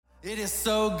It is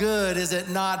so good, is it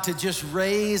not, to just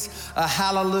raise a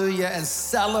hallelujah and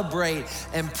celebrate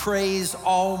and praise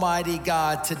Almighty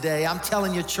God today. I'm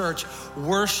telling you, church,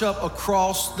 worship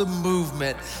across the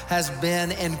movement has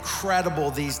been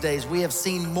incredible these days. We have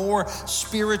seen more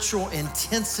spiritual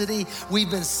intensity.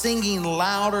 We've been singing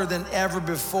louder than ever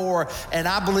before, and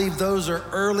I believe those are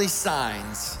early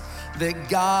signs that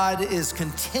God is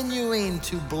continuing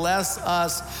to bless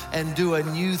us and do a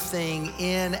new thing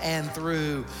in and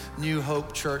through New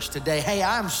Hope Church today. Hey,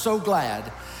 I'm so glad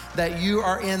that you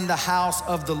are in the house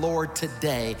of the Lord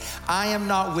today. I am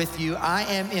not with you. I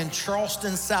am in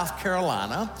Charleston, South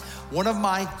Carolina. One of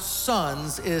my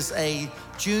sons is a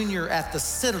junior at the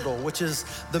Citadel, which is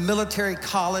the military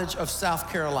college of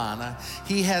South Carolina.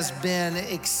 He has been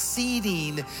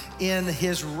exceeding in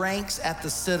his ranks at the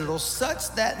Citadel,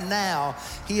 such that now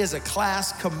he is a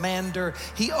class commander.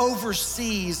 He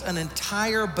oversees an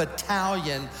entire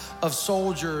battalion of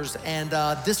soldiers, and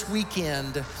this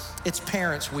weekend, it's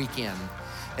Parents' Weekend.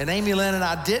 And Amy Lynn and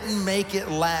I didn't make it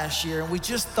last year, and we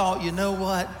just thought, you know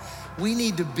what? We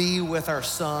need to be with our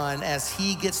son as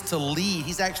he gets to lead.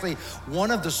 He's actually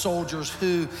one of the soldiers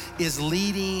who is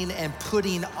leading and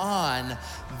putting on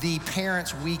the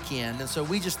Parents' Weekend. And so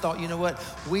we just thought, you know what?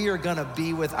 We are gonna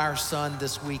be with our son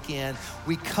this weekend.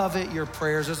 We covet your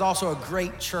prayers. There's also a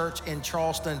great church in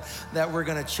Charleston that we're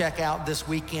gonna check out this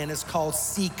weekend. It's called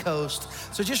Seacoast.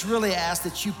 So just really ask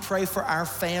that you pray for our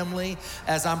family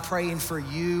as I'm praying for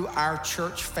you, our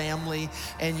church family,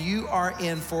 and you are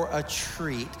in for a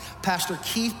treat. Pastor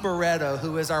Keith Barretto,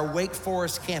 who is our Wake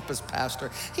Forest campus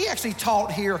pastor, he actually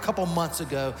taught here a couple months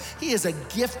ago. He is a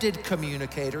gifted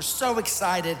communicator. So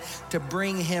excited to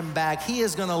bring him back. He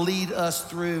is gonna lead us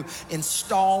through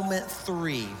installment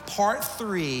 3, part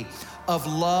 3 of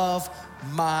Love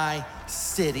My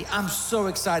City. I'm so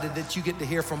excited that you get to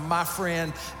hear from my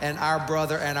friend and our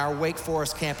brother and our Wake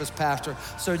Forest campus pastor.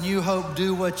 So New Hope,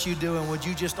 do what you do, and would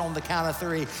you just on the count of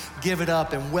 3, give it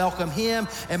up and welcome him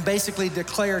and basically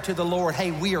declare to the Lord,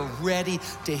 hey, we are ready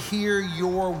to hear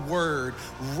your word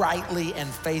rightly and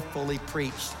faithfully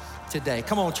preached today.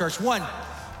 Come on, church. 1,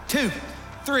 2,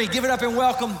 3. Give it up and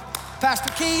welcome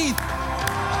Pastor Keith.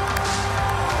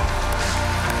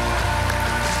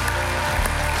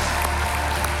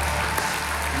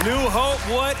 New Hope,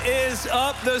 what is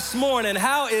up this morning?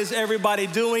 How is everybody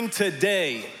doing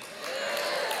today?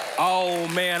 Oh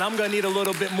man, I'm gonna need a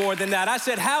little bit more than that. I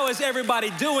said, how is everybody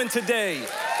doing today?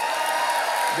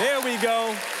 There we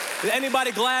go. Is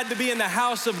anybody glad to be in the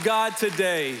house of God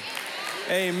today?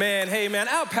 Amen. Hey man,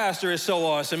 our pastor is so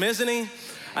awesome, isn't he?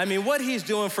 I mean, what he's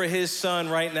doing for his son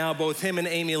right now, both him and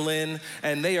Amy Lynn,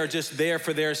 and they are just there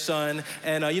for their son.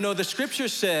 And you know, the scripture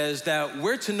says that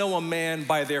we're to know a man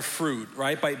by their fruit,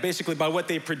 right? Basically by what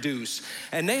they produce.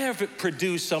 And they have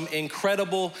produced some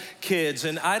incredible kids.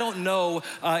 And I don't know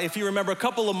if you remember a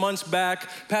couple of months back,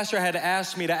 Pastor had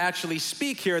asked me to actually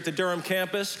speak here at the Durham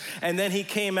campus. And then he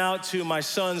came out to my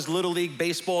son's Little League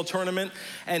baseball tournament.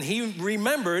 And he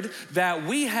remembered that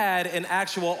we had an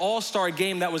actual all-star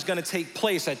game that was gonna take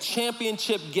place, a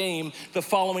championship game the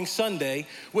following Sunday,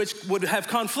 which would have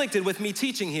conflicted with me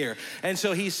teaching here. And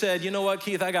so he said, you know what,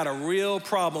 Keith, I got a real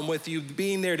problem with you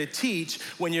being there to teach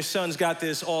when your son's got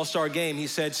this all-star game. He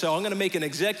said, so I'm gonna make an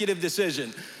executive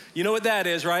decision. You know what that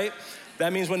is, right?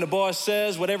 That means when the boss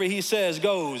says, whatever he says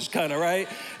goes, kind of, right?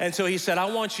 And so he said, I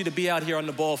want you to be out here on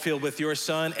the ball field with your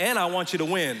son, and I want you to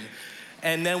win.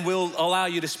 And then we'll allow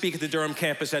you to speak at the Durham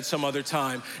campus at some other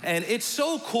time. And it's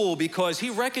so cool because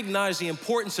he recognized the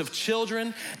importance of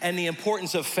children and the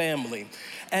importance of family.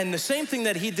 And the same thing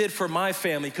that he did for my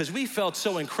family, because we felt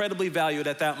so incredibly valued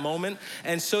at that moment,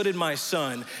 and so did my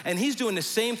son. And he's doing the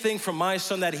same thing for my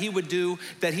son that he would do,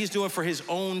 that he's doing for his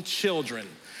own children.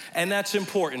 And that's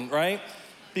important, right?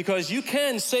 Because you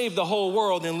can save the whole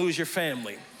world and lose your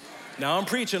family. Now I'm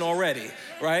preaching already,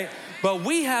 right? But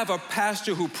we have a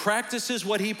pastor who practices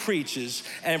what he preaches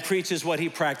and preaches what he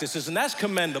practices, and that's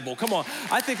commendable. Come on,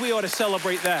 I think we ought to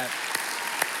celebrate that.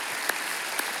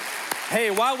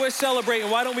 Hey, while we're celebrating,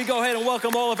 why don't we go ahead and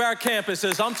welcome all of our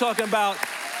campuses? I'm talking about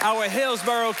our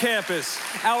Hillsborough campus,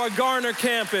 our Garner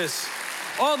campus,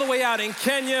 all the way out in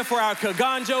Kenya for our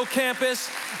Kiganjo campus,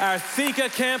 our Thika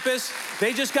campus.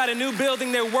 They just got a new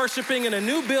building they're worshiping in, a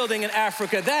new building in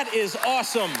Africa. That is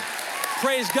awesome.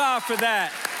 Praise God for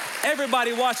that.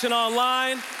 Everybody watching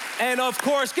online, and of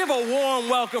course, give a warm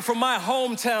welcome from my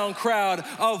hometown crowd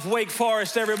of Wake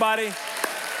Forest, everybody.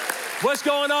 What's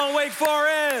going on, Wake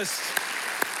Forest?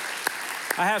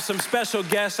 I have some special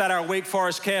guests at our Wake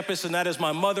Forest campus, and that is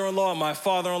my mother-in-law and my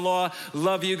father-in-law.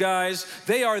 Love you guys.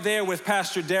 They are there with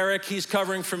Pastor Derek. He's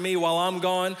covering for me while I'm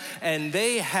gone, and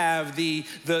they have the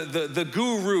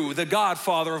guru, the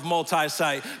godfather of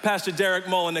multi-site, Pastor Derek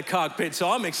Mull in the cockpit.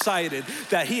 So I'm excited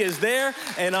that he is there,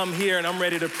 and I'm here, and I'm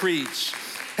ready to preach.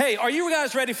 Hey, are you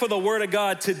guys ready for the Word of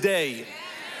God today?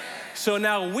 So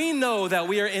now we know that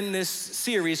we are in this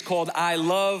series called I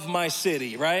Love My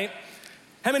City, right?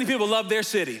 How many people love their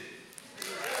city?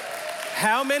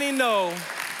 How many know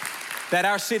that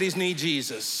our cities need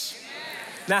Jesus?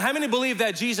 Now, how many believe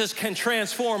that Jesus can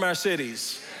transform our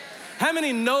cities? How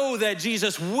many know that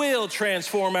Jesus will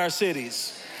transform our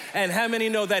cities? And how many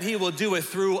know that he will do it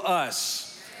through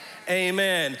us?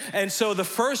 Amen. And so the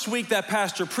first week that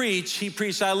Pastor preached, he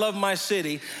preached, I love my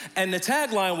city. And the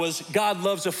tagline was, God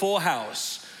loves a full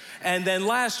house. And then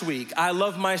last week, I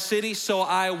love my city, so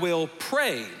I will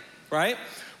pray. Right?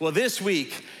 Well, this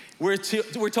week, we're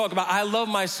talking about I love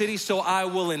my city, so I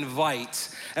will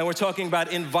invite. And we're talking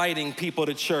about inviting people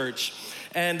to church.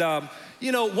 And,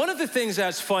 one of the things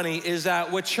that's funny is that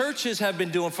what churches have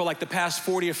been doing for like the past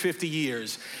 40 or 50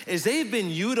 years is they've been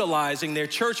utilizing their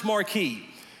church marquee.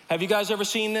 Have you guys ever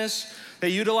seen this? They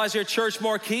utilize their church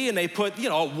marquee and they put,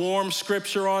 a warm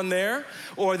scripture on there,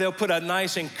 or they'll put a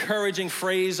nice encouraging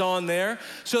phrase on there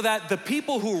so that the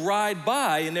people who ride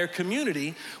by in their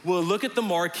community will look at the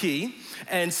marquee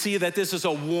and see that this is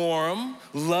a warm,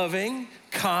 loving,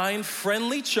 kind,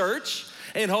 friendly church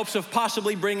in hopes of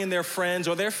possibly bringing their friends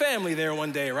or their family there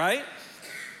one day, right?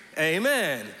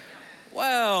 Amen.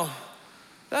 Well,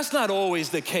 that's not always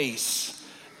the case.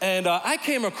 And I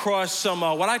came across some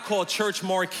what I call church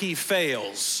marquee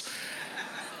fails.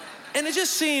 And it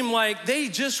just seemed like they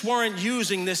just weren't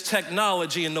using this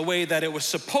technology in the way that it was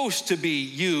supposed to be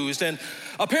used. And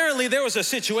apparently there was a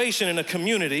situation in a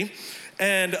community,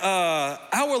 and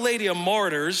Our Lady of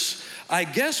Martyrs, I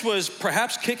guess, was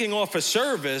perhaps kicking off a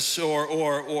service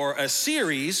or a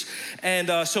series.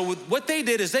 And so what they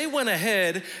did is they went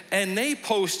ahead and they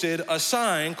posted a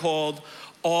sign called,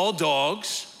 All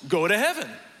Dogs Go to Heaven.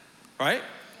 Right?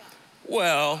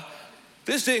 Well,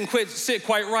 this didn't sit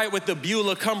quite right with the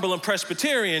Beulah Cumberland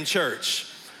Presbyterian Church.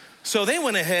 So they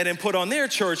went ahead and put on their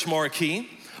church marquee,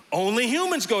 only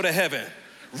humans go to heaven.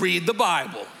 Read the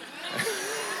Bible.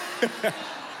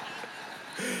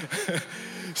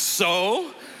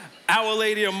 So Our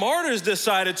Lady of Martyrs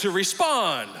decided to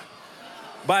respond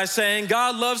by saying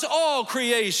God loves all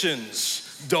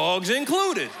creations, dogs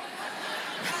included.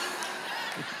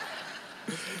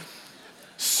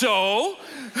 So,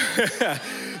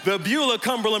 the Beulah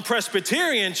Cumberland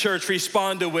Presbyterian Church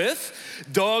responded with,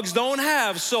 dogs don't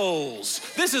have souls.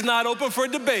 This is not open for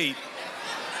debate.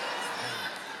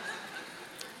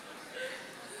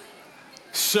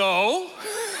 So,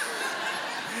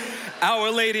 Our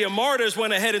Lady of Martyrs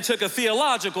went ahead and took a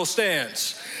theological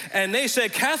stance. And they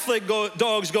said Catholic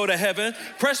dogs go to heaven,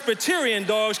 Presbyterian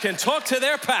dogs can talk to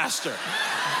their pastor.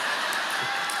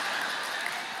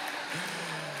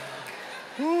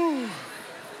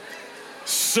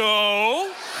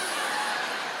 So,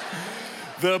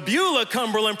 the Beulah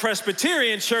Cumberland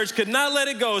Presbyterian Church could not let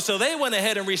it go, so they went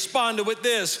ahead and responded with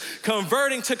this: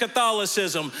 converting to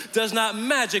Catholicism does not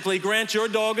magically grant your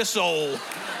dog a soul.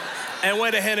 And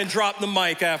went ahead and dropped the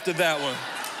mic after that one.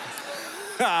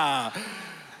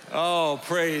 Oh,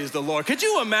 praise the Lord. Could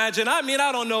you imagine? I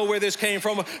don't know where this came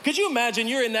from. Could you imagine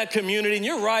you're in that community and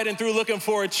you're riding through looking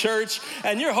for a church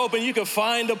and you're hoping you can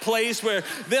find a place where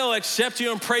they'll accept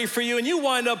you and pray for you, and you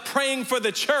wind up praying for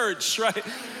the church, right?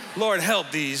 Lord, help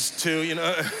these two,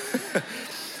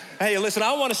 Hey, listen,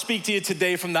 I want to speak to you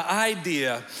today from the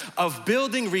idea of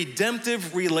building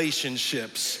redemptive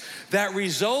relationships that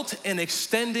result in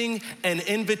extending an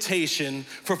invitation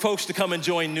for folks to come and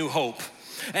join New Hope,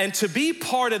 and to be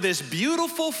part of this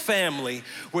beautiful family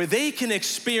where they can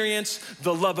experience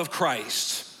the love of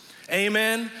Christ.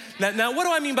 Amen. Now, what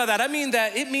do I mean by that? I mean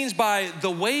that it means by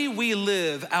the way we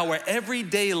live our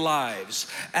everyday lives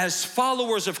as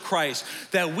followers of Christ,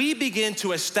 that we begin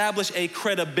to establish a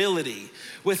credibility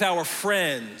with our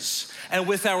friends and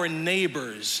with our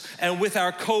neighbors and with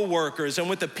our coworkers and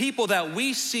with the people that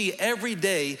we see every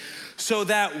day, so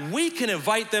that we can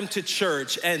invite them to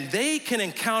church and they can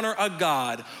encounter a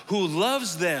God who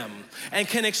loves them and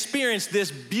can experience this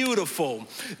beautiful,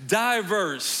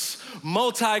 diverse,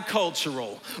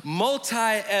 multicultural,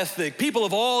 multi-ethnic, people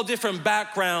of all different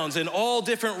backgrounds and all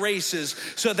different races,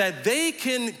 so that they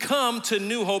can come to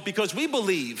New Hope, because we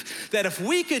believe that if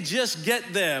we could just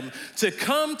get them to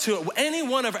come to any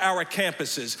one of our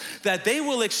campuses, that they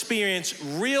will experience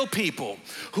real people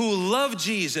who love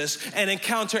Jesus and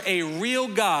encounter a real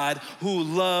God who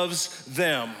loves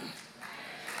them.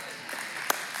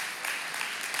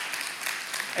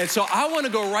 And so I want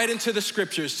to go right into the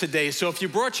scriptures today. So if you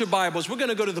brought your Bibles, we're going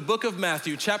to go to the book of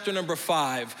Matthew, chapter number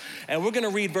 5, and we're going to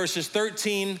read verses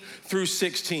 13 through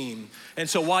 16. And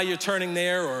so while you're turning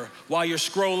there or while you're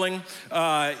scrolling,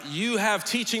 you have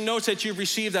teaching notes that you've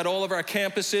received at all of our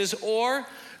campuses, or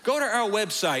go to our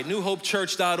website,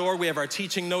 newhopechurch.org. We have our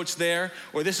teaching notes there,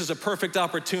 or this is a perfect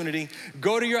opportunity.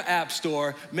 Go to your app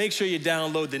store, make sure you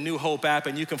download the New Hope app,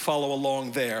 and you can follow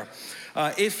along there.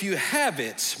 If you have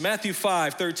it, Matthew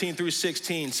 5, 13 through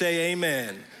 16, say amen.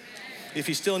 Amen. If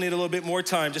you still need a little bit more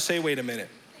time, just say, wait a minute.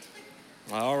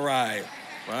 All right,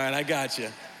 I got you.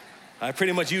 I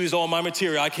pretty much used all my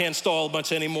material. I can't stall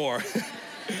much anymore.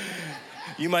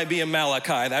 You might be in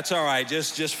Malachi, that's all right.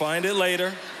 Just find it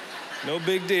later. No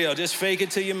big deal, just fake it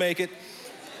till you make it.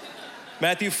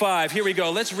 Matthew 5, here we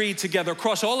go. Let's read together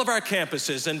across all of our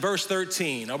campuses in verse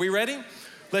 13. Are we ready?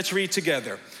 Let's read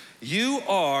together. You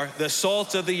are the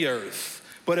salt of the earth,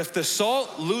 but if the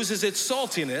salt loses its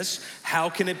saltiness, how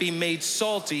can it be made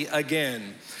salty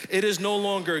again? It is no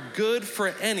longer good for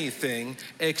anything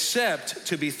except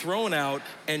to be thrown out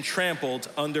and trampled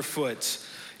underfoot.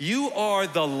 You are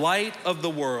the light of the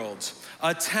world.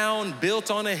 A town built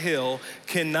on a hill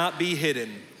cannot be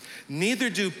hidden.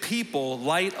 Neither do people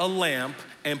light a lamp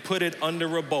and put it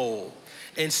under a bowl.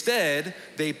 Instead,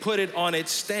 they put it on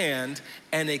its stand,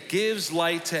 and it gives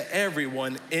light to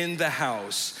everyone in the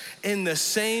house. In the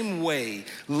same way,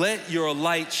 let your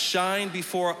light shine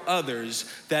before others,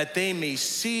 that they may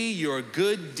see your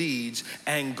good deeds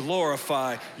and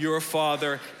glorify your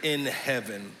Father in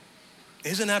heaven.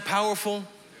 Isn't that powerful?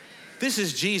 This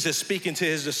is Jesus speaking to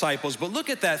his disciples, but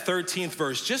look at that 13th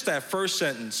verse, just that first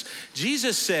sentence.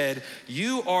 Jesus said,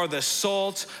 you are the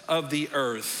salt of the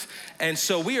earth. And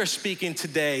so we are speaking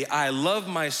today, I love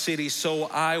my city, so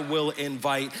I will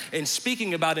invite, and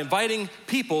speaking about inviting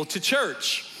people to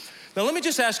church. Now let me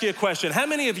just ask you a question. How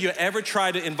many of you ever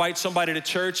tried to invite somebody to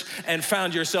church and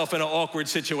found yourself in an awkward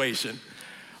situation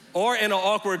or in an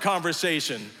awkward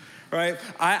conversation? Right?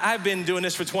 I've been doing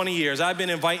this for 20 years. I've been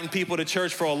inviting people to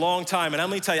church for a long time. And let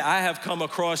me tell you, I have come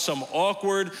across some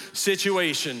awkward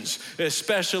situations,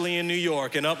 especially in New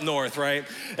York and up north, right?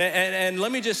 And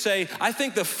let me just say, I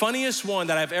think the funniest one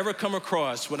that I've ever come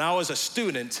across when I was a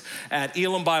student at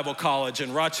Elam Bible College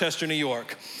in Rochester, New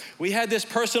York. We had this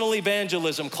personal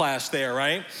evangelism class there,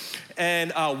 right?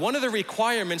 And one of the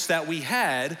requirements that we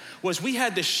had was we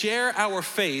had to share our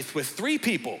faith with 3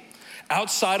 people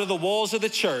outside of the walls of the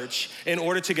church in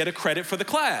order to get a credit for the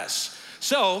class.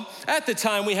 So at the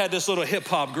time, we had this little hip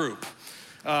hop group.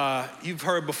 You've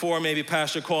heard before, maybe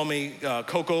Pastor called me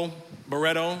Coco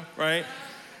Barretto, right?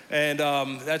 And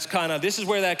that's kind of, this is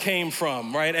where that came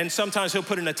from, right? And sometimes he'll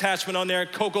put an attachment on there,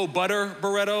 Cocoa Butter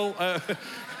Barretto.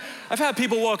 I've had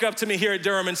people walk up to me here at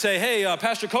Durham and say, hey,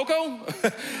 Pastor Coco?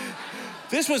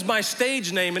 This was my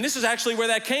stage name, and this is actually where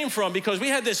that came from, because we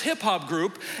had this hip-hop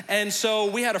group, and so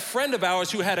we had a friend of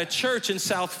ours who had a church in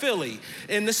South Philly,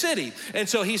 in the city. And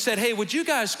so he said, hey, would you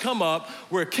guys come up?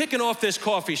 We're kicking off this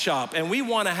coffee shop, and we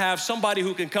want to have somebody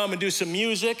who can come and do some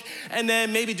music, and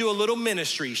then maybe do a little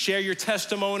ministry, share your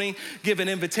testimony, give an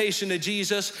invitation to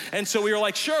Jesus. And so we were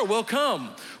like, sure, we'll come.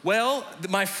 Well,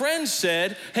 my friend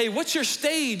said, hey, what's your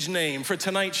stage name for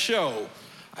tonight's show?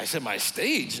 I said, my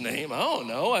stage name? I don't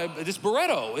know. It's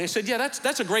Barretto. They said, yeah,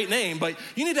 that's a great name, but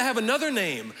you need to have another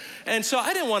name. And so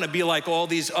I didn't want to be like all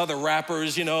these other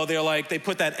rappers, you know, they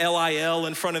put that LIL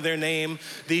in front of their name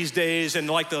these days, and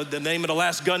like the name of the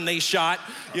last gun they shot,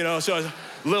 you know, so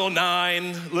Lil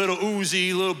Nine, Little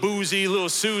Uzi, Little Boozy, Little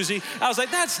Susie. I was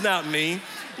like, that's not me,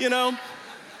 you know?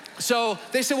 So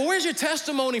they said, well, where's your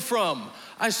testimony from?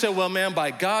 I said, well, man,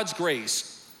 by God's grace,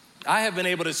 I have been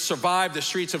able to survive the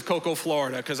streets of Cocoa,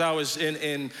 Florida, because I was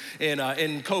in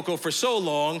Cocoa for so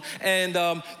long.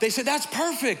 And they said, that's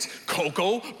perfect,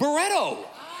 Coco Barretto.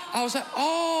 I was like,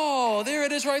 oh, there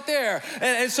it is right there.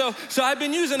 And so I've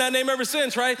been using that name ever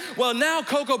since, right? Well, now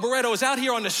Coco Barretto is out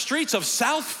here on the streets of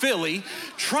South Philly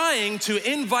trying to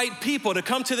invite people to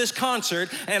come to this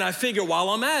concert. And I figure while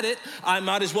I'm at it, I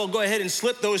might as well go ahead and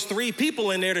slip those 3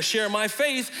 people in there to share my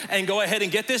faith and go ahead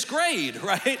and get this grade,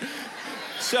 right?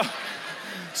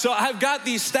 So I've got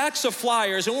these stacks of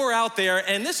flyers and we're out there,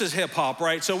 and this is hip hop,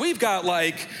 right? So we've got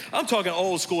I'm talking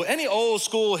old school. Any old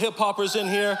school hip hoppers in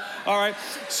here? All right.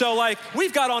 So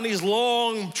we've got on these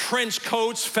long trench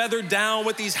coats, feathered down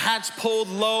with these hats pulled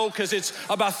low because it's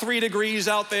about 3 degrees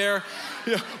out there.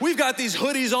 We've got these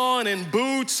hoodies on and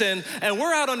boots, and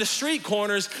we're out on the street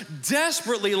corners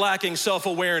desperately lacking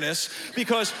self-awareness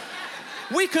because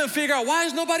we couldn't figure out, why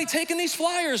is nobody taking these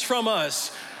flyers from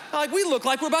us? We look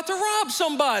like we're about to rob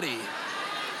somebody.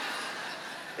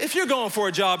 If you're going for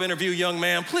a job interview, young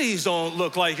man, please don't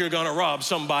look like you're gonna rob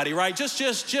somebody, right?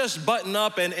 Just button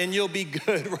up and you'll be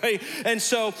good, right? And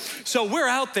so we're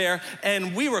out there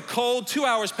and we were cold. 2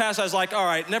 hours passed. I was like, all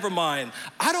right, never mind.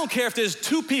 I don't care if there's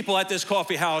 2 people at this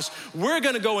coffee house. We're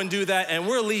gonna go and do that and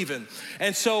we're leaving.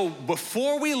 And so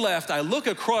before we left, I look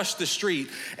across the street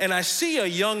and I see a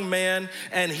young man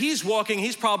and he's walking,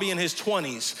 he's probably in his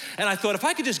 20s. And I thought, if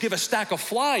I could just give a stack of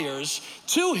flyers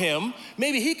to him,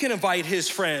 maybe he can invite his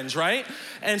friends, right?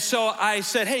 And so I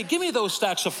said, hey, give me those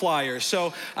stacks of flyers.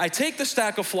 So I take the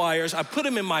stack of flyers, I put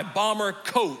them in my bomber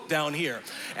coat down here,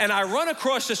 and I run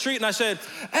across the street and I said,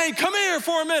 hey, come here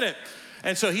for a minute.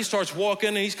 And so he starts walking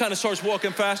and he kind of starts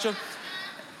walking faster.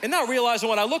 And not realizing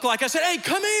what I look like, I said, hey,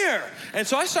 come here. And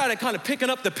so I started kind of picking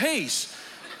up the pace.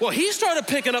 Well, he started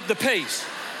picking up the pace.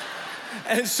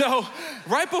 And so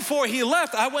right before he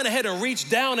left, I went ahead and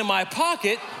reached down in my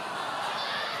pocket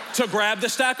to grab the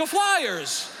stack of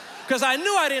flyers, because I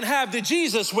knew I didn't have the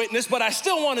Jesus witness, but I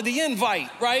still wanted the invite,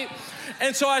 right?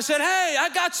 And so I said, hey, I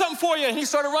got something for you. And he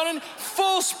started running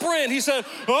full sprint. He said,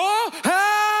 oh,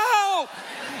 help!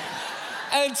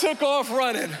 And took off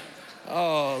running.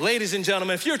 Oh, ladies and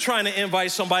gentlemen, if you're trying to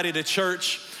invite somebody to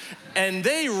church and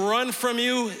they run from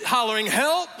you hollering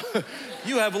help,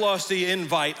 you have lost the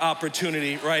invite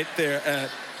opportunity right there at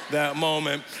that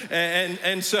moment.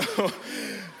 And so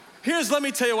let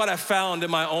me tell you what I found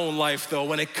in my own life, though.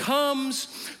 When it comes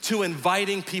to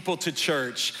inviting people to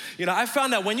church, I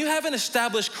found that when you have an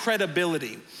established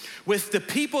credibility with the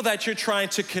people that you're trying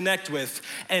to connect with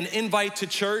and invite to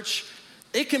church,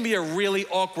 it can be a really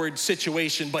awkward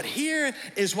situation. But here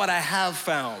is what I have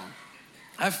found.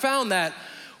 I've found that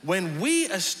when we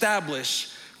establish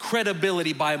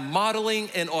credibility by modeling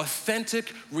an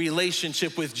authentic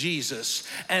relationship with Jesus,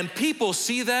 and people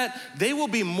see that, they will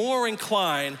be more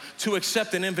inclined to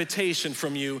accept an invitation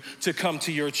from you to come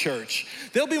to your church.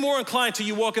 They'll be more inclined to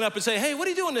you walking up and say, hey, what are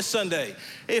you doing this Sunday?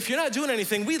 If you're not doing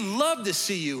anything, we'd love to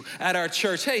see you at our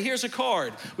church. Hey, here's a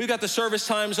card. We've got the service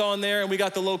times on there and we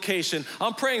got the location.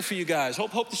 I'm praying for you guys.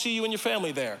 Hope to see you and your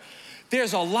family there.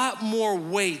 There's a lot more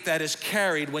weight that is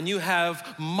carried when you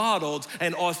have modeled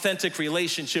an authentic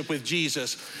relationship with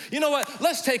Jesus. You know what?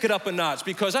 Let's take it up a notch,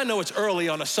 because I know it's early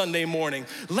on a Sunday morning.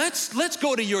 Let's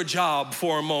go to your job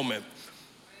for a moment.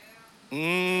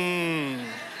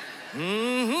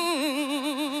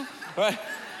 Right?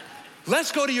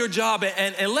 Let's go to your job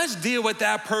and let's deal with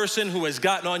that person who has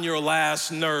gotten on your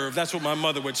last nerve. That's what my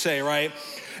mother would say, right?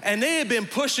 And they have been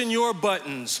pushing your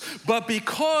buttons, but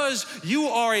because you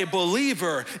are a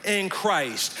believer in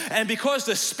Christ, and because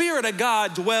the Spirit of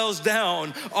God dwells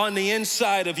down on the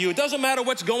inside of you, it doesn't matter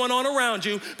what's going on around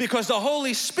you, because the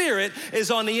Holy Spirit is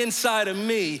on the inside of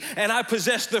me, and I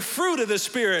possess the fruit of the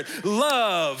Spirit: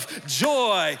 love,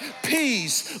 joy,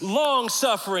 peace,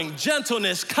 long-suffering,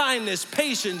 gentleness, kindness,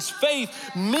 patience, faith,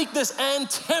 meekness, and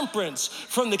temperance,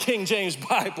 from the King James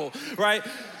Bible, right?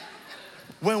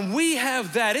 When we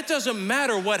have that, it doesn't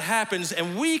matter what happens,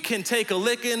 and we can take a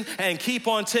licking and keep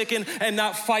on ticking and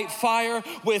not fight fire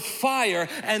with fire.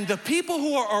 And the people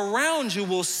who are around you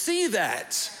will see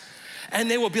that, and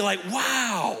they will be like,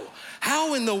 wow,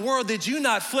 how in the world did you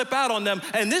not flip out on them?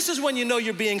 And this is when you know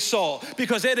you're being salt,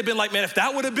 because they'd have been like, man, if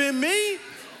that would have been me,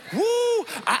 woo,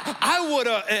 I would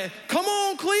have, come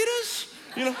on, Cletus,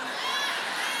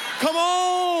 come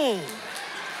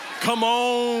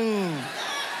on,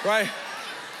 right?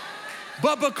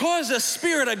 But because the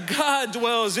Spirit of God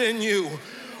dwells in you,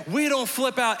 we don't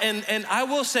flip out. And I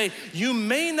will say, you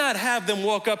may not have them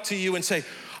walk up to you and say,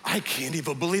 I can't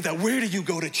even believe that. Where do you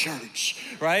go to church,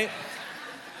 right?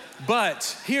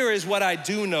 But here is what I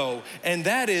do know, and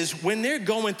that is when they're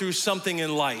going through something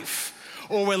in life,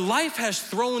 or when life has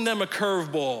thrown them a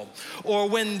curveball, or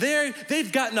when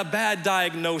they've gotten a bad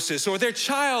diagnosis, or their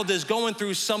child is going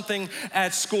through something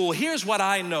at school, here's what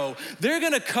I know. They're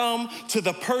gonna come to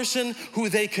the person who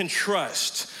they can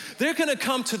trust. They're gonna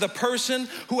come to the person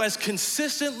who has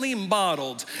consistently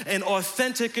modeled an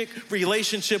authentic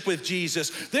relationship with Jesus.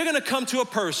 They're gonna come to a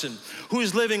person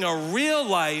who's living a real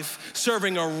life,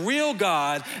 serving a real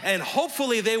God, and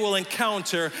hopefully they will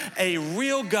encounter a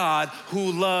real God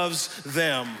who loves them.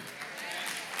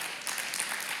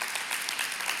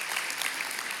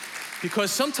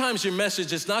 Because sometimes your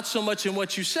message is not so much in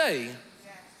what you say,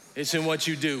 it's in what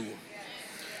you do.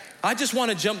 I just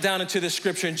want to jump down into this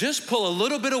scripture and just pull a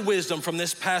little bit of wisdom from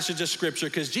this passage of scripture,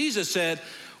 because Jesus said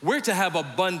we're to have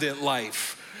abundant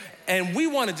life. And we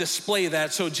want to display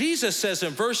that. So Jesus says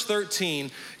in verse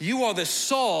 13, you are the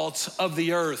salt of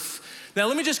the earth. Now,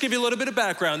 let me just give you a little bit of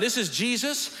background. This is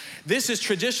Jesus. This is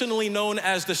traditionally known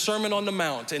as the Sermon on the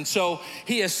Mount. And so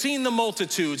he has seen the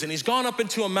multitudes and he's gone up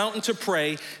into a mountain to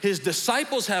pray. His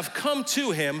disciples have come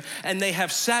to him and they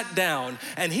have sat down.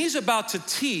 And he's about to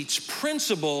teach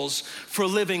principles for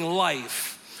living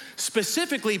life,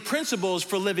 specifically principles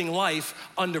for living life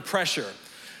under pressure.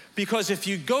 Because if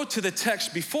you go to the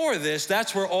text before this,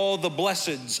 that's where all the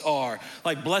blesseds are.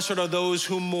 Like, blessed are those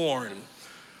who mourn.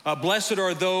 Blessed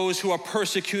are those who are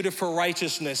persecuted for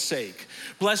righteousness' sake.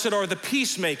 Blessed are the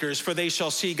peacemakers, for they shall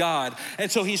see God.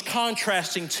 And so he's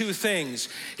contrasting two things.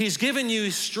 He's given you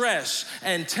stress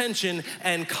and tension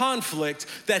and conflict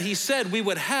that he said we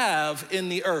would have in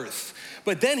the earth.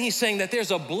 But then he's saying that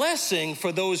there's a blessing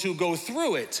for those who go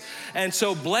through it. And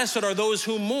so blessed are those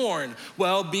who mourn.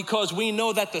 Well, because we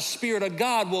know that the Spirit of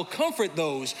God will comfort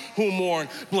those who mourn.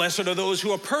 Blessed are those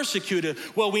who are persecuted.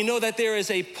 Well, we know that there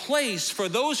is a place for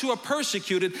those who are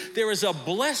persecuted. There is a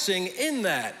blessing in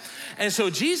that. And so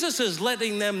Jesus is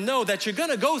letting them know that you're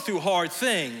gonna go through hard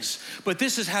things, but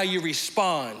this is how you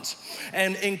respond.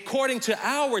 And according to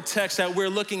our text that we're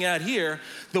looking at here,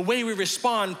 the way we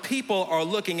respond, people are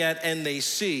looking at and they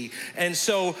see. And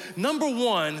so, number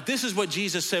one, this is what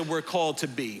Jesus said we're called to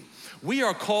be. We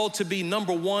are called to be,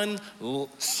 number one,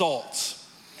 salt.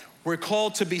 We're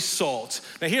called to be salt.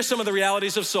 Now, here's some of the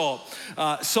realities of salt.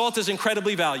 Salt is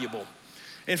incredibly valuable.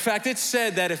 In fact, it's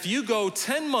said that if you go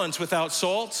 10 months without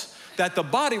salt, that the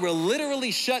body will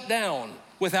literally shut down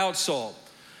without salt.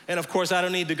 And of course, I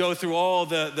don't need to go through all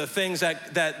the things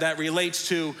that relates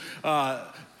to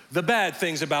the bad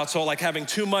things about salt, like having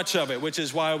too much of it, which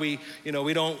is why we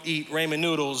don't eat ramen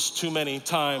noodles too many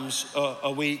times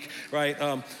a week,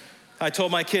 right? I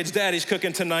told my kids, Daddy's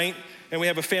cooking tonight, and we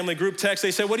have a family group text.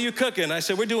 They said, what are you cooking? I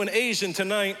said, we're doing Asian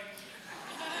tonight.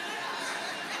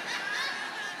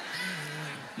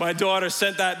 My daughter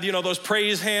sent that, those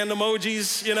praise hand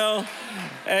emojis,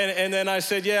 and then I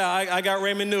said, yeah, I got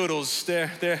ramen noodles.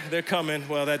 They're coming.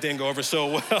 Well, that didn't go over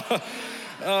so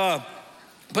well.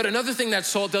 But another thing that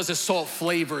salt does is salt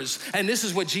flavors. And this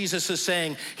is what Jesus is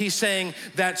saying. He's saying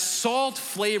that salt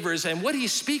flavors, and what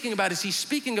he's speaking about is he's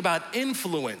speaking about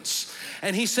influence.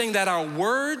 And he's saying that our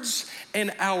words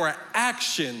and our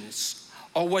actions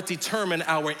are what determine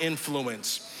our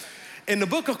influence. In the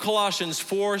book of Colossians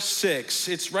 4:6,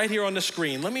 it's right here on the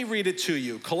screen. Let me read it to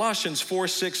you. Colossians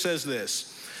 4:6 says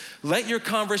this: let your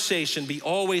conversation be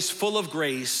always full of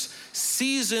grace,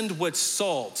 seasoned with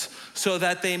salt, so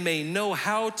that they may know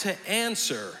how to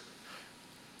answer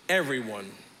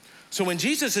everyone. So when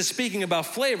Jesus is speaking about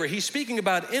flavor, he's speaking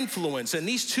about influence, and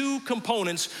these two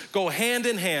components go hand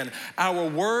in hand, our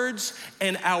words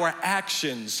and our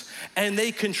actions, and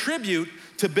they contribute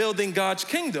to building God's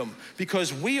kingdom,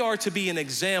 because we are to be an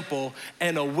example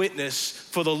and a witness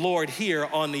for the Lord here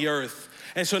on the earth.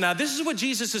 And so now this is what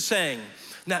Jesus is saying.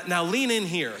 Now lean in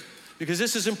here, because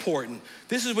this is important.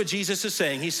 This is what Jesus is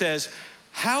saying. He says,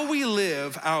 how we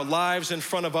live our lives in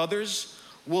front of others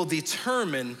will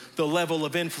determine the level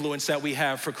of influence that we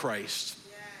have for Christ.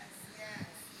 Yes.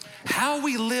 How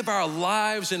we live our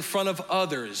lives in front of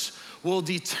others will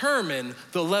determine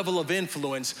the level of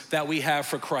influence that we have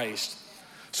for Christ.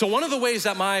 So one of the ways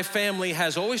that my family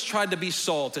has always tried to be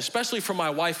salt, especially for my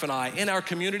wife and I, in our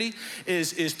community,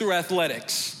 is through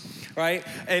athletics. Right?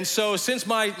 And so since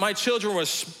my children were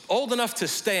old enough to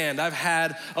stand, I've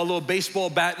had a little baseball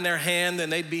bat in their hand,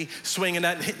 and they'd be swinging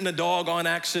that and hitting the dog on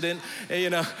accident,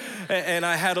 and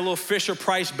I had a little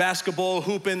Fisher-Price basketball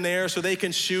hoop in there so they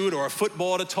can shoot, or a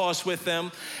football to toss with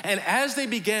them. And as they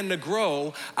began to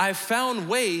grow, I found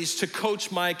ways to coach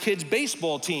my kids'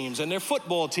 baseball teams and their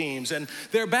football teams and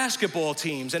their basketball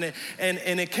teams. And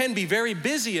it can be very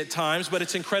busy at times, but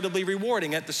it's incredibly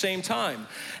rewarding at the same time.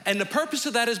 And the purpose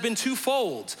of that has been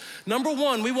twofold. Number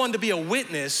one, we want to be a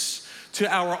witness to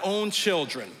our own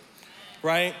children,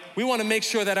 right? We want to make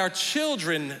sure that our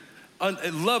children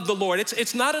love the Lord.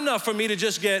 It's not enough for me to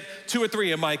just get 2 or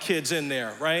 3 of my kids in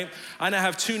there, right? I now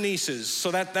have 2 nieces, so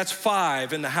that's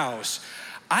 5 in the house.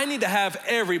 I need to have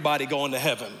everybody going to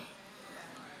heaven.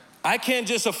 I can't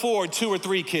just afford 2 or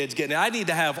 3 kids getting it. I need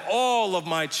to have all of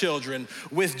my children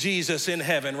with Jesus in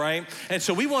heaven, right? And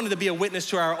so we wanted to be a witness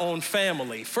to our own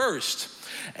family first.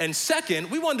 And second,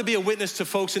 we wanted to be a witness to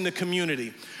folks in the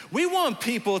community. We want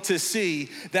people to see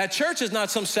that church is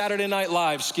not some Saturday Night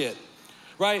Live skit,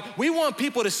 right? We want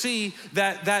people to see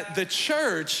that the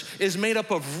church is made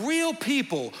up of real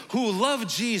people who love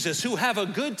Jesus, who have a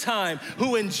good time,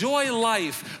 who enjoy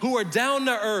life, who are down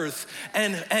to earth,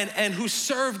 and who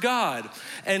serve God.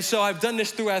 And so I've done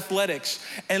this through athletics.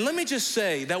 And let me just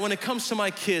say that when it comes to my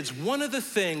kids, one of the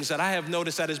things that I have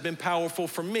noticed that has been powerful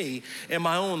for me in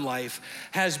my own life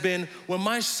has been when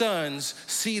my sons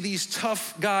see these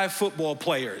tough guy football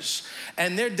players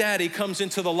and their daddy comes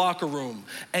into the locker room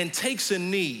and takes a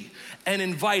knee and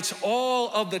invites all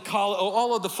of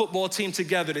the football team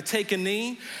together to take a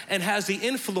knee and has the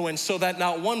influence so that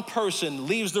not one person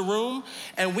leaves the room,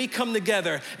 and we come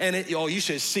together and you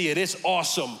should see it. It's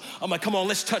awesome. I'm like, come on,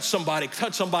 let's touch somebody.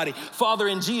 Father,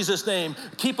 in Jesus' name,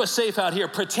 keep us safe out here.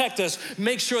 Protect us.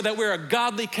 Make sure that we're a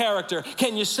godly character.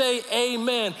 Can you say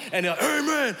amen? And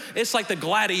amen. It's like the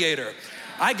gladiator.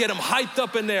 I get them hyped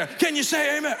up in there. Can you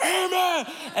say amen? Amen.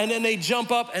 And then they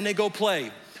jump up and they go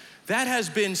play. That has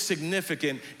been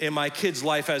significant in my kids'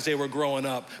 life as they were growing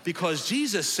up because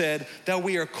Jesus said that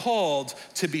we are called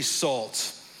to be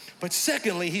salt. But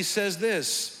secondly, he says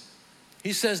this.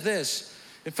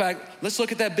 In fact, let's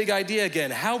look at that big idea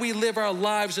again. How we live our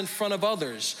lives in front of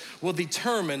others will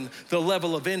determine the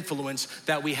level of influence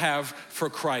that we have for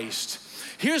Christ.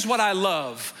 Here's what I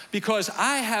love, because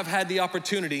I have had the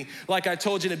opportunity, like I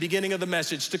told you in the beginning of the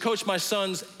message, to coach my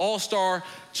son's all-star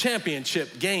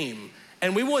championship game.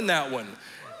 And we won that one.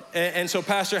 And so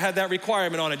Pastor had that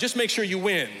requirement on it. Just make sure you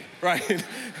win, right?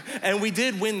 And we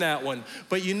did win that one.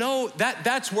 But you know,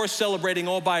 that's worth celebrating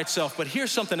all by itself. But here's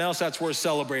something else that's worth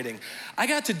celebrating. I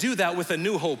got to do that with a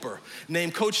New Hoper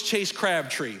named Coach Chase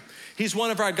Crabtree. He's one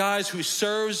of our guys who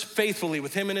serves faithfully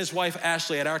with him and his wife,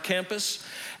 Ashley, at our campus.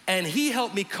 And he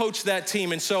helped me coach that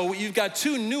team. And so you've got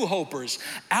two New Hopers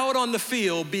out on the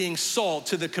field being salt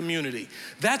to the community.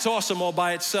 That's awesome all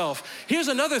by itself. Here's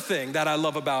another thing that I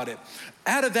love about it.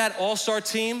 Out of that all-star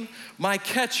team, my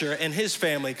catcher and his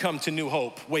family come to New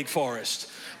Hope, Wake Forest.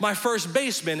 My first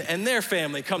baseman and their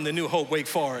family come to New Hope, Wake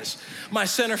Forest. My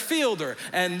center fielder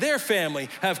and their family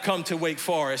have come to Wake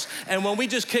Forest. And when we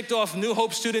just kicked off New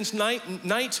Hope Students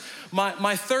Night,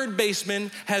 my third baseman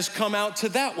has come out to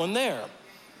that one there.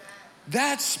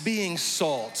 That's being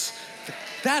salt.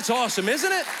 That's awesome,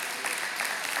 isn't it?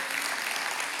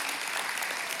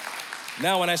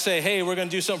 Now when I say, hey, we're gonna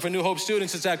do something for New Hope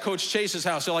students, it's at Coach Chase's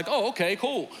house. They're like, oh, okay,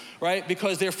 cool, right?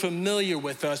 Because they're familiar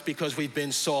with us because we've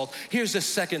been salt. Here's the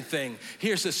second thing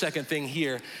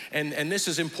here, and this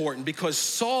is important because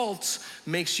salt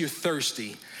makes you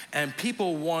thirsty. And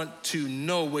people want to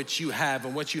know what you have,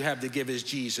 and what you have to give is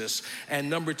Jesus. And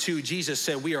number two, Jesus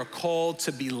said we are called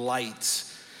to be light.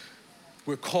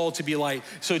 We're called to be light.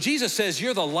 So Jesus says,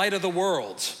 you're the light of the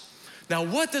world. Now,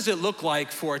 what does it look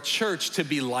like for a church to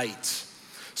be light?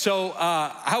 So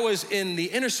I was in the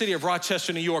inner city of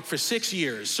Rochester, New York for 6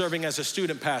 years, serving as a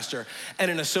student pastor and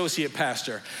an associate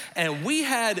pastor. And we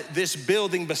had this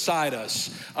building beside us,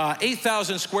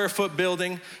 8,000 square foot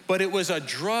building, but it was a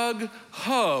drug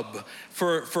hub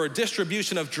for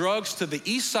distribution of drugs to the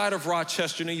east side of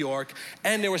Rochester, New York.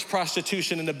 And there was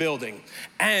prostitution in the building.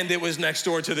 And it was next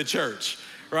door to the church,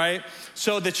 right?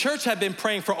 So the church had been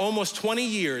praying for almost 20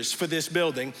 years for this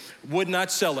building, would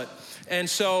not sell it. And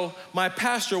so my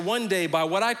pastor one day, by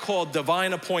what I call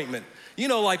divine appointment, you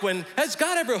know, like has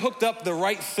God ever hooked up the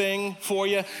right thing for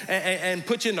you and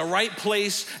put you in the right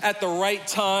place at the right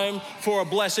time for a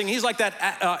blessing? He's like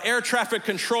that air traffic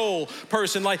control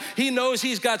person. Like he knows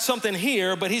he's got something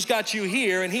here, but he's got you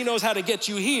here, and he knows how to get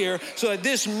you here so that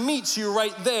this meets you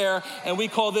right there. And we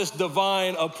call this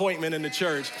divine appointment in the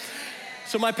church.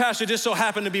 So my pastor just so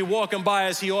happened to be walking by,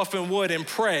 as he often would, and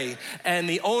pray. And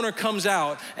the owner comes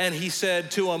out and he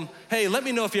said to him, hey, let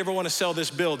me know if you ever want to sell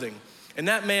this building. And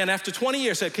that man, after 20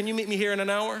 years, said, can you meet me here in an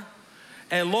hour?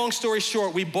 And long story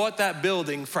short, we bought that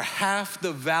building for half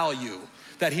the value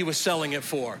that he was selling it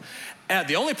for. And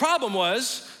the only problem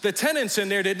was the tenants in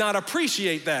there did not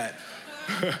appreciate that.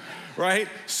 Right?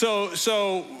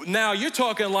 So now you're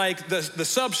talking like the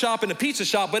sub shop and the pizza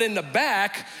shop, but in the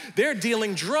back, they're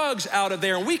dealing drugs out of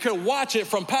there. And we could watch it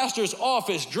from pastor's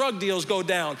office, drug deals go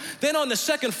down. Then on the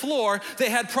second floor, they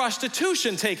had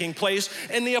prostitution taking place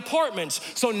in the apartments.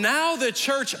 So now the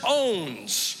church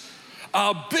owns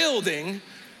a building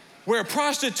where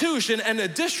prostitution and the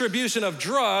distribution of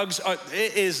drugs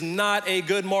is not a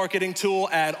good marketing tool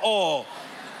at all.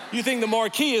 You think the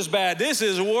marquee is bad? This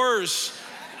is worse.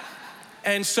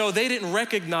 And so they didn't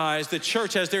recognize the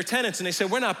church as their tenants, and they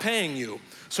said, we're not paying you.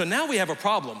 So now we have a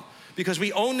problem because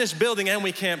we own this building and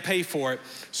we can't pay for it.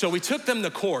 So we took them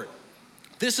to court.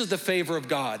 This is the favor of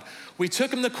God. We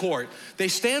took them to court. They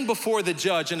stand before the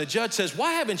judge, and the judge says,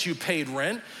 why haven't you paid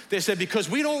rent? They said, because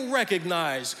we don't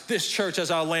recognize this church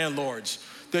as our landlords.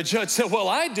 The judge said, well,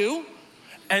 I do,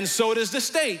 and so does the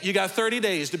state. You got 30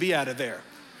 days to be out of there,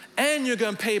 and you're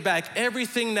gonna pay back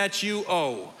everything that you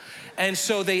owe. And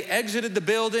so they exited the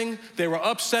building. They were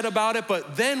upset about it,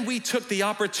 but then we took the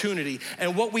opportunity,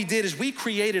 and what we did is we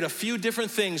created a few different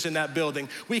things in that building.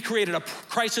 We created a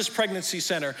crisis pregnancy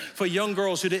center for young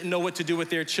girls who didn't know what to do with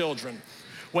their children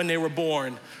when they were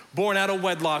born out of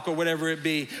wedlock or whatever it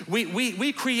be.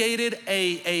 We created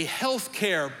a health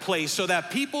care place so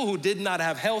that people who did not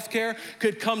have health care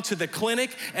could come to the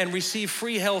clinic and receive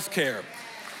free health care.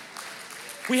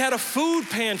 We had a food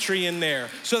pantry in there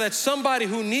so that somebody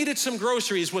who needed some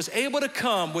groceries was able to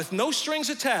come with no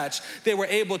strings attached. They were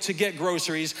able to get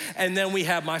groceries. And then we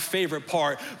had my favorite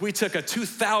part. We took a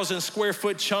 2,000 square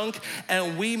foot chunk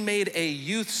and we made a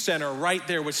youth center right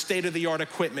there with state-of-the-art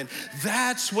equipment.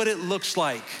 That's what it looks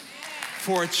like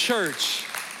for a church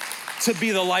to be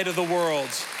the light of the world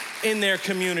in their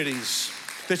communities.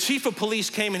 The chief of police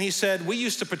came and he said, we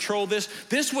used to patrol this.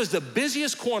 This was the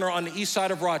busiest corner on the east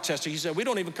side of Rochester. He said, we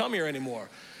don't even come here anymore.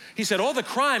 He said, all the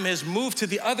crime has moved to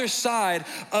the other side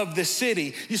of the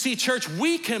city. You see, church,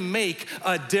 we can make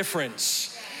a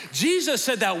difference. Jesus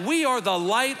said that we are the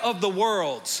light of the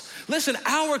world. Listen,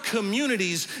 our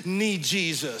communities need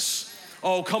Jesus.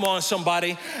 Oh, come on,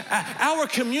 somebody. Our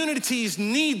communities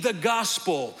need the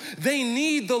gospel. They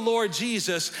need the Lord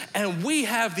Jesus, and we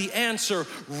have the answer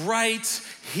right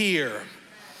here.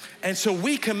 And so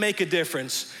we can make a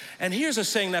difference. And here's a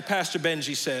saying that Pastor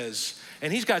Benji says,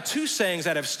 and he's got two sayings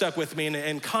that have stuck with me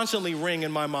and constantly ring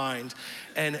in my mind.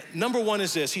 And number one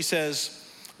is this. He says,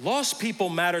 lost people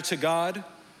matter to God,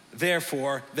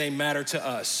 therefore they matter to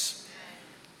us.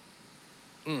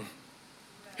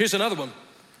 Here's another one.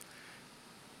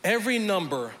 Every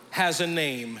number has a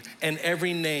name, and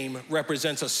every name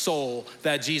represents a soul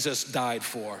that Jesus died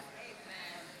for.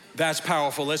 That's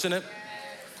powerful, isn't it?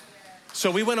 So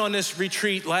we went on this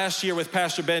retreat last year with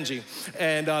Pastor Benji,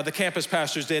 and the campus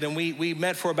pastors did, and we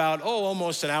met for about,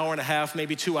 almost an hour and a half,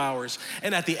 maybe 2 hours.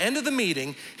 And at the end of the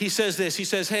meeting, he says this. He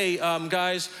says, hey,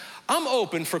 guys, I'm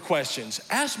open for questions.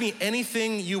 Ask me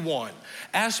anything you want.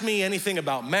 Ask me anything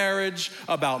about marriage,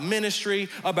 about ministry,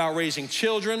 about raising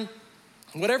children.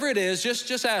 Whatever it is,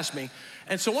 just ask me.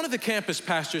 And so one of the campus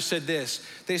pastors said this.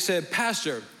 They said,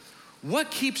 Pastor,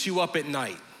 what keeps you up at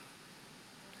night?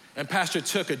 And Pastor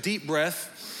took a deep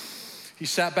breath. He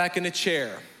sat back in the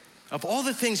chair. Of all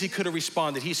the things he could have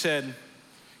responded, he said,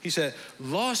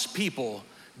 lost people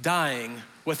dying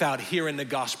without hearing the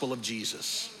gospel of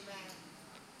Jesus.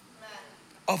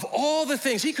 Of all the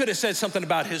things, he could have said something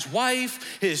about his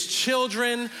wife, his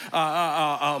children,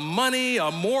 money, a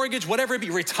mortgage, whatever it be,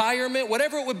 retirement,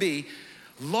 whatever it would be.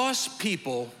 Lost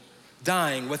people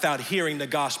dying without hearing the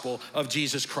gospel of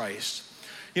Jesus Christ.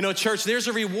 You know, church, there's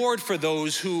a reward for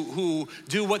those who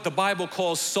do what the Bible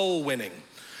calls soul winning,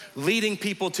 leading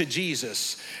people to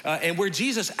Jesus, and where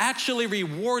Jesus actually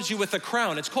rewards you with a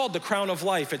crown. It's called the crown of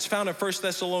life. It's found in 1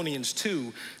 Thessalonians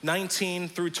 2, 19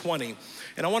 through 20.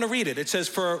 And I want to read it. It says,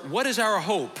 for what is our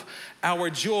hope, our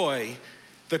joy,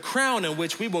 the crown in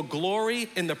which we will glory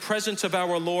in the presence of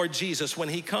our Lord Jesus when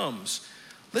he comes?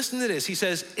 Listen to this. He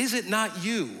says, is it not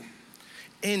you?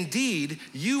 Indeed,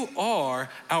 you are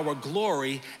our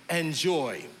glory and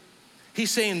joy. He's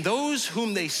saying those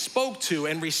whom they spoke to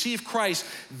and received Christ,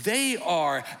 they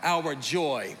are our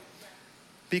joy.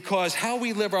 Because how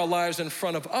we live our lives in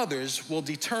front of others will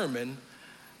determine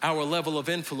our level of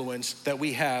influence that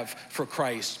we have for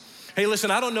Christ. Hey, listen,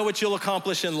 I don't know what you'll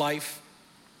accomplish in life.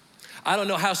 I don't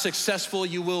know how successful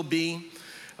you will be.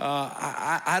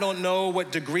 I don't know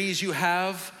what degrees you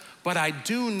have, but I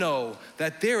do know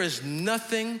that there is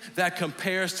nothing that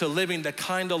compares to living the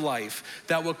kind of life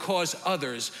that will cause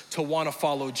others to want to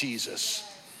follow Jesus.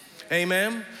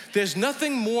 Amen? There's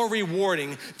nothing more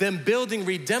rewarding than building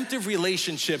redemptive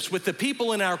relationships with the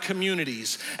people in our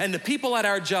communities and the people at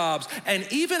our jobs and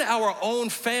even our own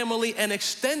family and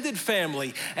extended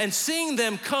family, and seeing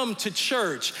them come to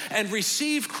church and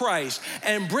receive Christ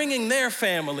and bringing their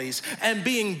families and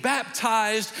being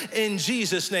baptized in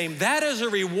Jesus' name. That is a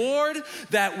reward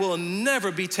that will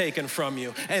never be taken from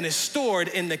you and is stored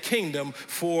in the kingdom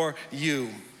for you.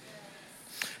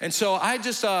 And so I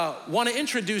just want to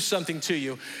introduce something to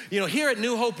you. You know, here at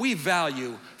New Hope, we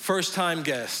value first-time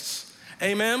guests.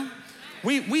 Amen?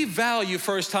 We value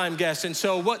first-time guests. And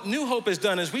so what New Hope has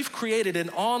done is we've created an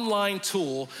online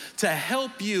tool to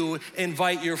help you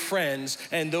invite your friends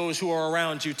and those who are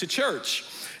around you to church.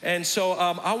 And so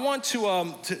I want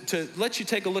to let you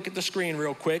take a look at the screen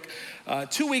real quick.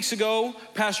 2 weeks ago,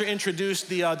 Pastor introduced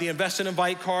the Invest and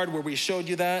Invite card where we showed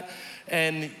you that.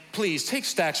 And please take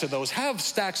stacks of those. Have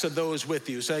stacks of those with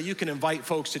you so that you can invite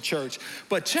folks to church.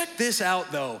 But check this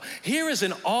out though. Here is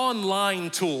an online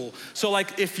tool. So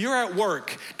like if you're at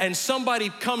work and somebody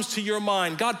comes to your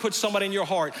mind, God puts somebody in your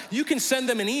heart, you can send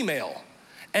them an email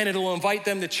and it'll invite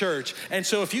them to church. And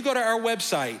so if you go to our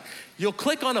website, you'll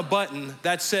click on a button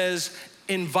that says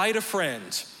invite a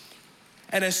friend.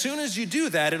 And as soon as you do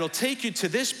that, it'll take you to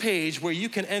this page where you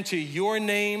can enter your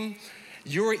name,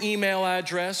 your email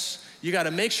address. You got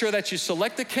to make sure that you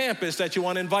select the campus that you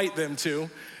want to invite them to.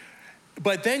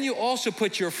 But then you also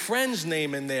put your friend's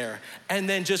name in there and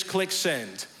then just click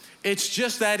send. It's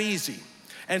just that easy.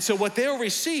 And so what they'll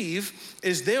receive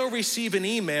is they'll receive an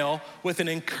email with an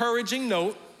encouraging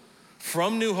note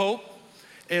from New Hope.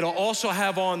 It'll also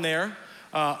have on there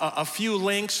a few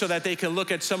links so that they can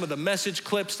look at some of the message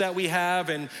clips that we have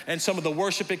and some of the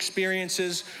worship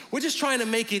experiences. We're just trying to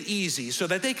make it easy so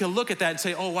that they can look at that and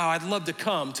say, oh, wow, I'd love to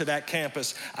come to that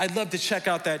campus. I'd love to check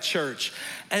out that church.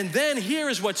 And then here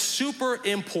is what's super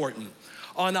important.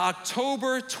 On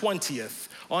October 20th,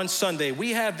 on Sunday,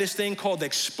 we have this thing called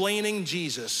Explaining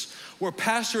Jesus, where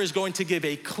Pastor is going to give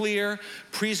a clear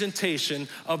presentation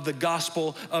of the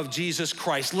gospel of Jesus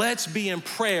Christ. Let's be in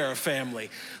prayer, family.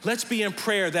 Let's be in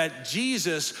prayer that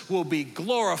Jesus will be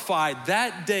glorified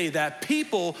that day, that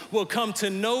people will come to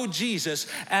know Jesus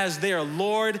as their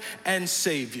Lord and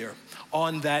Savior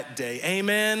on that day.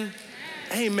 Amen?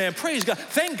 Amen. Praise God.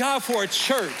 Thank God for a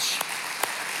church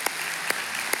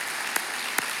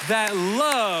that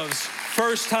loves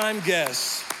first-time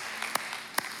guests.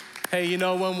 Hey, you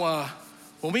know,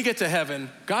 when we get to heaven,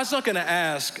 God's not gonna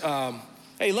ask,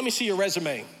 hey, let me see your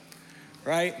resume,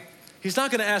 right? He's not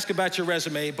gonna ask about your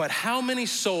resume, but how many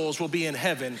souls will be in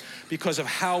heaven because of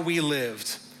how we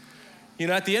lived? You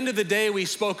know, at the end of the day, we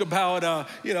spoke about,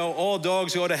 all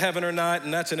dogs go to heaven or not,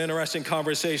 and that's an interesting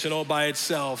conversation all by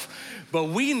itself. But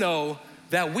we know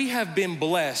that we have been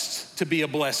blessed to be a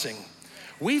blessing.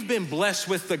 We've been blessed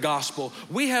with the gospel.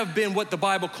 We have been what the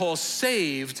Bible calls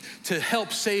saved to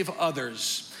help save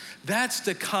others. That's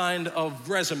the kind of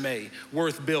resume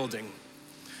worth building.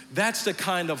 That's the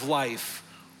kind of life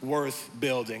worth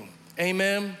building.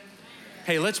 Amen?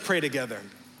 Hey, let's pray together.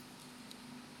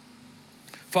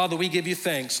 Father, we give you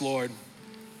thanks, Lord.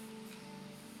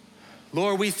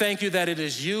 Lord, we thank you that it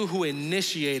is you who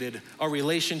initiated a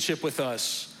relationship with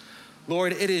us.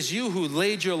 Lord, it is you who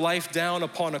laid your life down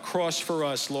upon a cross for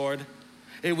us, Lord.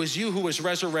 It was you who was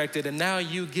resurrected, and now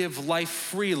you give life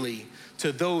freely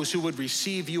to those who would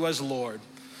receive you as Lord.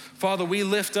 Father, we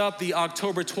lift up the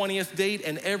October 20th date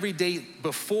and every date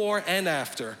before and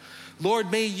after.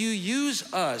 Lord, may you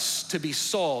use us to be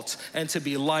salt and to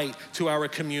be light to our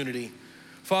community.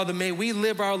 Father, may we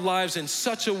live our lives in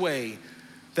such a way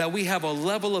that we have a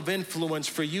level of influence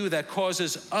for you that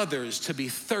causes others to be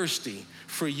thirsty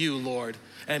for you, Lord,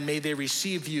 and may they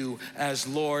receive you as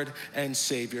Lord and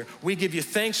Savior. We give you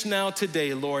thanks now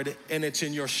today, Lord, and it's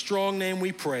in your strong name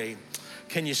we pray.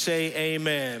 Can you say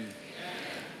amen?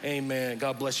 Amen. Amen.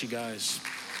 God bless you guys.